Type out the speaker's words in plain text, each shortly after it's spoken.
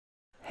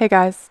Hey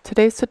guys,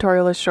 today's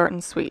tutorial is short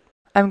and sweet.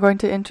 I'm going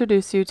to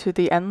introduce you to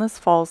the endless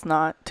falls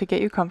knot to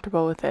get you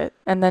comfortable with it,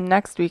 and then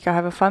next week I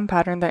have a fun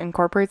pattern that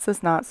incorporates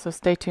this knot, so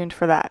stay tuned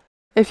for that.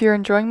 If you're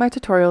enjoying my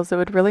tutorials, it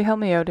would really help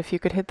me out if you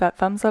could hit that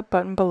thumbs up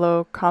button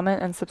below,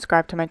 comment, and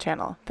subscribe to my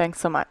channel. Thanks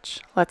so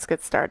much. Let's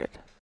get started.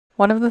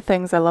 One of the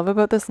things I love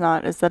about this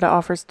knot is that it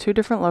offers two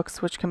different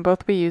looks which can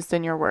both be used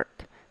in your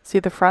work. See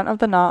the front of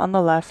the knot on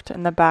the left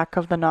and the back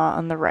of the knot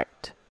on the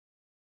right.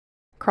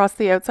 Cross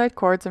the outside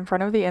cords in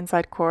front of the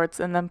inside cords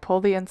and then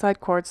pull the inside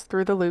cords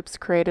through the loops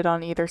created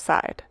on either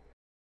side.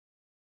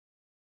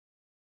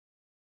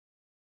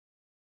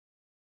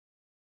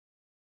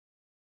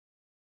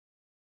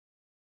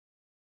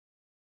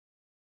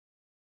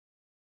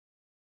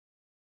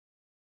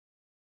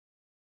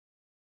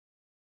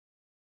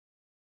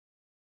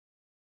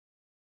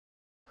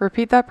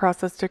 Repeat that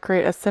process to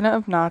create a sinnet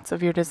of knots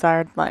of your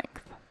desired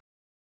length.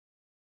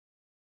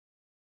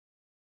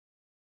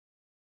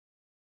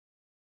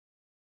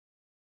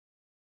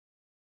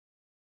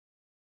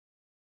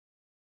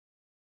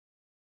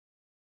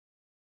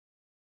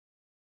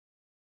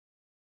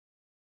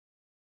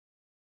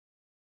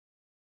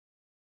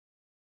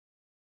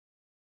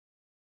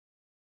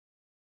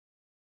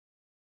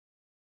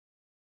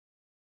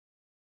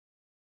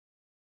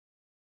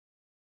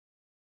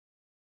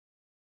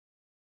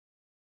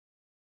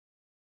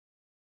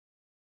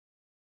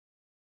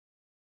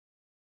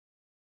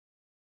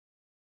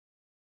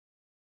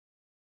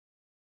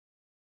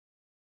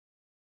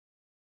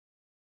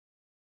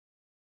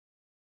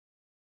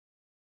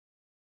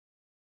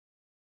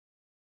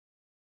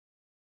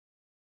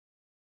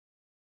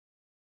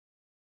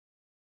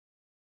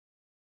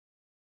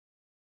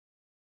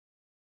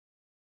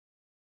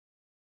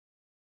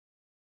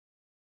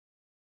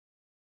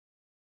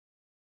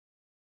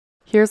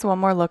 Here's one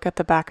more look at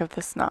the back of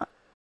this knot.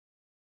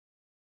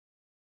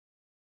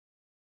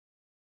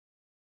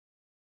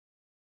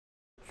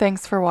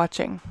 Thanks for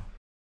watching.